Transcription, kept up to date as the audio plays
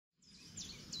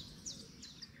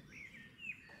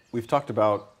we've talked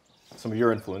about some of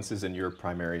your influences in your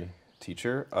primary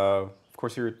teacher. Of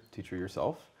course, you're a teacher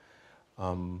yourself.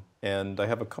 And I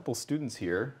have a couple students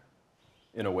here,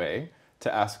 in a way,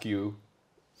 to ask you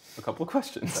a couple of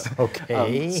questions.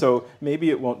 Okay. So maybe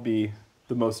it won't be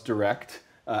the most direct,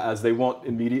 as they won't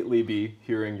immediately be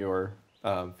hearing your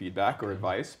feedback or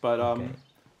advice, but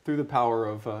through the power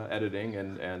of editing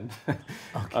and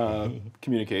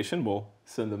communication, we'll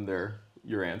send them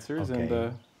your answers. Okay.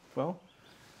 And well,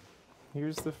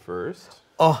 here's the first.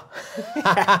 Oh,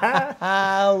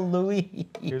 Louis.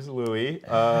 Here's Louis.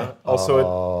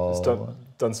 Also, has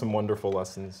done some wonderful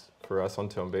lessons for us on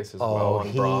tone bass as well.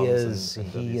 On Brahms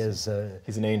he's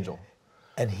an angel,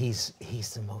 and he's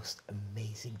the most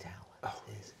amazing talent. Oh.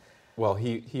 Well,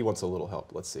 he wants a little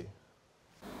help. Let's see.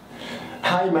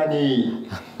 Hi, Manny.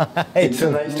 It's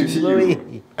so nice to see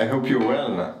you. I hope you're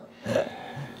well.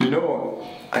 You know,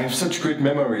 I have such great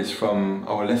memories from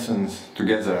our lessons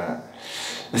together,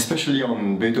 especially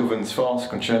on Beethoven's fourth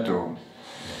concerto.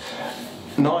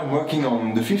 Now I'm working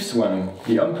on the fifth one,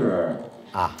 the Emperor.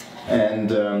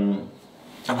 And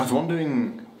I was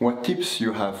wondering what tips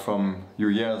you have from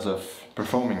your years of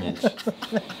performing it.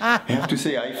 I have to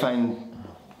say, I find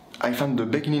the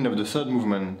beginning of the third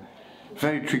movement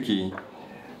very tricky.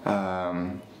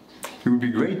 It would be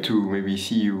great to maybe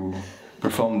see you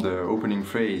perform the opening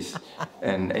phrase,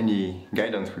 and any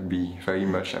guidance would be very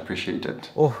much appreciated.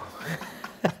 Oh.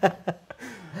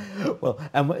 Well,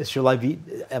 shall I be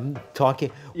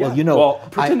talking? Yeah. Well, you know, well,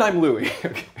 pretend I'm Louis.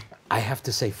 Okay. I have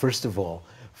to say, first of all,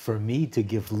 for me to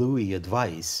give Louis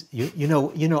advice, you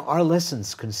know, our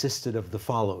lessons consisted of the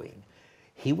following.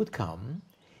 He would come,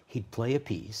 he'd play a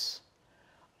piece.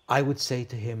 I would say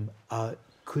to him,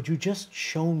 could you just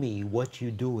show me what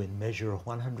you do in measure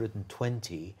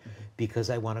 120, because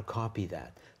I want to copy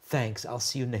that. Thanks, I'll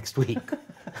see you next week.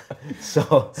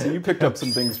 So you picked up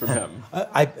some things from him.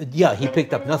 Yeah, he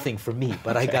picked up nothing from me,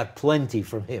 but I got plenty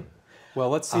from him. Well,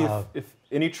 let's see if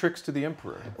any tricks to the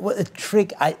Emperor. Well, a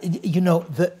trick, I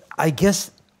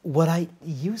guess what I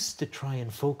used to try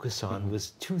and focus on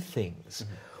was two things.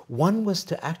 One was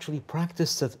to actually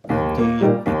practice that.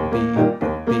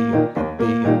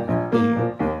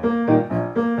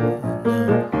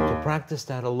 To practice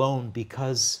that alone,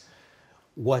 because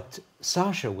what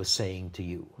Sasha was saying to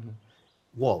you,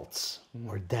 waltz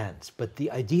or dance, but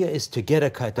the idea is to get a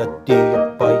kind of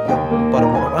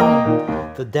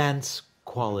the dance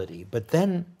quality. But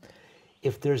then,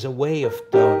 if there's a way of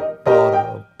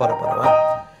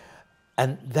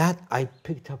and that I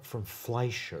picked up from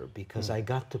Fleischer, because I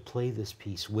got to play this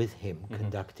piece with him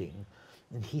conducting,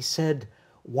 and he said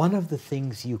one of the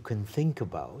things you can think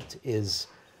about is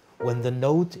when the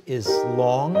note is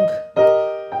long,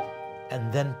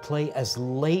 and then play as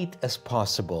late as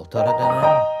possible.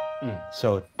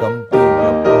 So,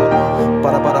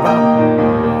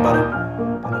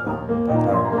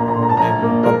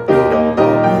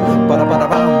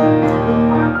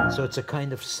 so it's a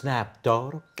kind of snap.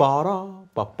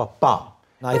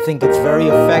 I think it's very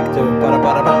effective.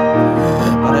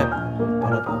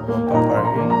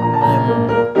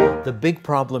 The big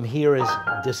problem here is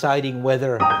deciding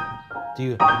whether do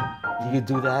you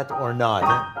do that or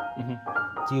not.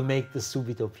 Do you make the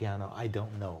subito piano? I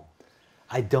don't know.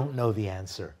 I don't know the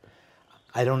answer.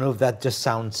 I don't know if that just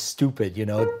sounds stupid, you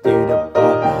know.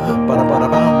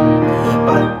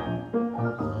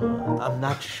 I'm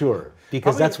not sure,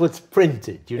 because that's what's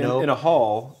printed, you know. In a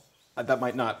hall, that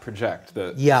might not project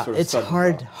the yeah, sort of it's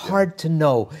sudden hard to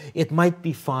know. It might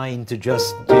be fine to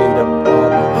just do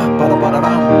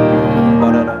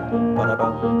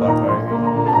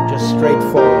just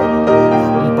straightforward.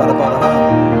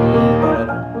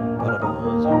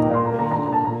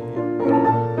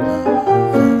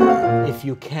 If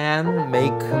you can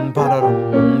make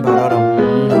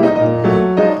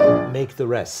the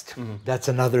rest. That's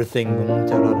another thing.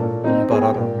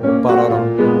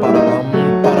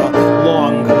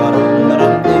 Long.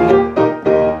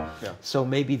 Yeah. So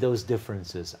maybe those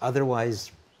differences.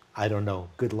 Otherwise, I don't know.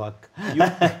 Good luck.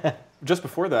 Just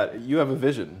before that, you have a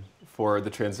vision for the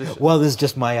transition. Well, this is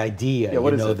just my idea. Yeah,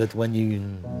 what you is know it? that when you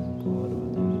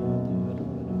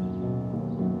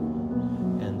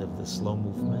end of the slow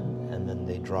movement, and then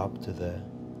they drop to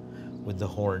with the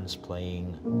horns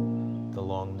playing the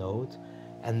long note,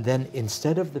 and then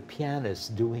instead of the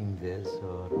pianist doing this,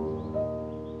 that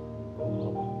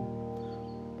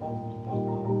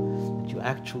you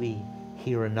actually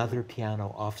hear another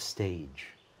piano off stage,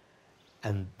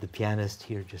 and the pianist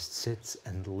here just sits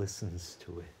and listens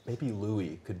to it. Maybe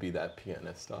Louis could be that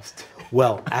pianist off stage.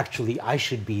 Well, actually, I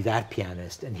should be that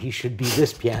pianist, and he should be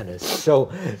this pianist.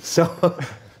 So,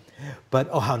 But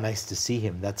oh, how nice to see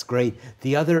him. That's great.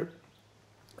 The other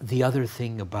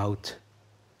thing about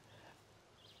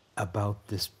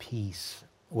this piece,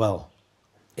 well,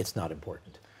 it's not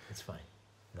important. It's fine.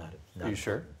 Not Are you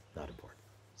sure? Not important.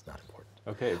 It's not important.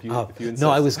 Okay, if you insist.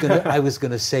 No, I was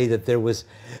gonna say that there was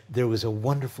a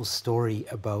wonderful story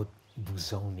about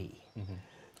Busoni.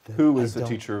 Who was the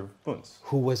teacher of Bunz?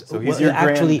 Who was so he's your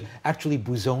actually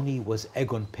Busoni was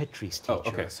Egon Petri's teacher. Oh,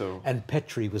 okay, so and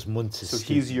Petri was Munz's. So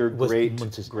he's your great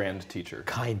grand teacher.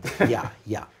 Kind of,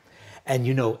 yeah. And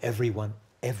you know, everyone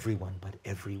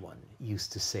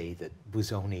used to say that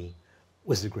Busoni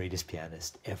was the greatest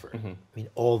pianist ever. I mean,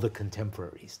 all the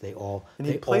contemporaries, they all. And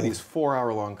he'd play these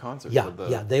 4-hour-long concerts. Yeah,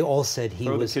 they all said he was.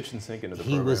 Throw the kitchen sink into the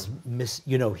program.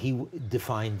 He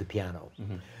defined the piano.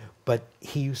 But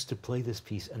he used to play this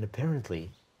piece, and apparently,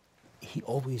 he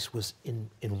always was in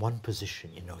one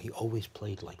position. You know, he always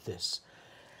played like this.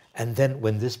 And then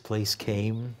when this place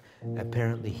came,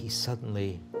 apparently he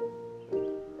suddenly,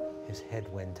 his head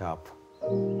went up. You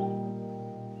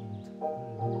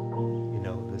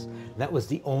know, that was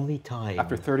the only time.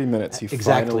 After 30 minutes, he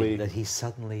finally... that he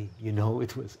suddenly, you know,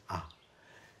 it was,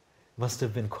 must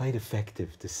have been quite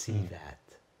effective to see that.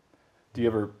 Do you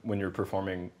ever, when you're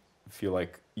performing, feel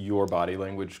like your body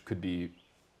language could be,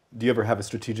 do you ever have a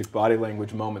strategic body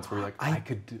language moments where you're like, I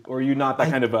could do, or are you not that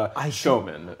kind of a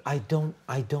showman? I don't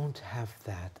have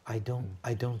that. I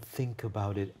don't think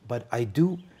about it, but I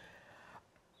do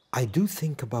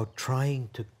think about trying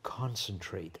to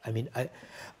concentrate. I mean,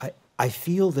 I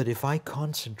feel that if I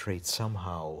concentrate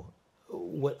somehow,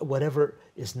 whatever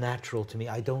is natural to me,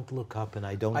 I don't look up and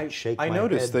I don't shake my head. I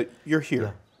noticed that you're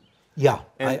here. Yeah.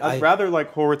 And rather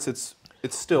like Horowitz, it's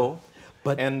still.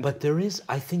 But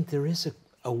I think there is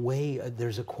a way,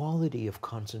 there's a quality of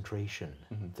concentration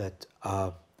that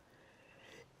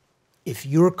if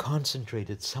you're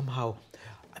concentrated somehow,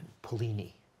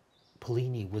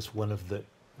 Pollini was one of the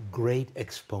great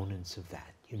exponents of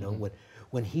that. You know,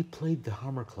 when he played the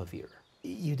Hammerklavier,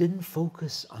 you didn't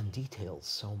focus on details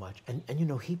so much. And you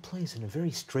know, he plays in a very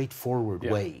straightforward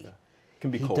way. Yeah. Can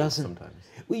be cold sometimes.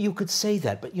 Well, you could say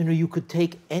that, but you know, you could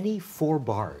take any 4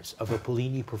 bars of a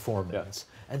Pollini performance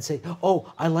and say,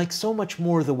 oh, I like so much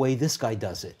more the way this guy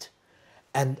does it.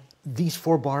 And these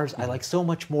 4 bars, I like so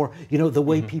much more, you know, the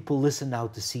way people listen now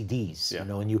to CDs, you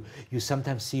know, and you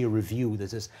sometimes see a review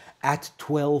that says, at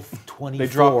 12:24. They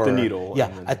drop the needle.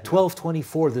 Yeah, at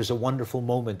 12:24, there's a wonderful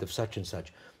moment of such and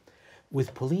such.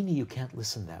 With Pollini, you can't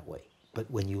listen that way. But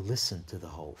when you listen to the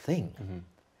whole thing,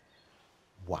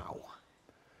 wow.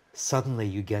 Suddenly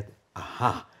you get,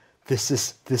 this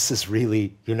is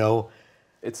really, you know.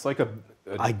 It's like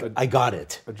I got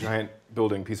it. A giant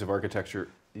building piece of architecture.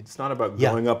 It's not about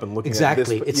going up and looking at this.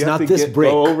 Exactly. It's you not have to this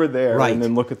brick. Go over there right. and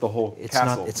then look at the whole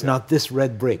castle. It's not this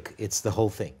red brick. It's the whole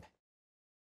thing.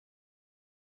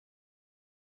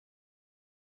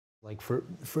 Like for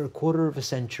a quarter of a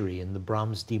century in the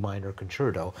Brahms D minor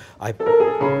concerto, I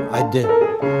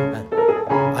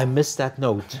missed that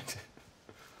note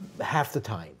half the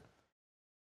time.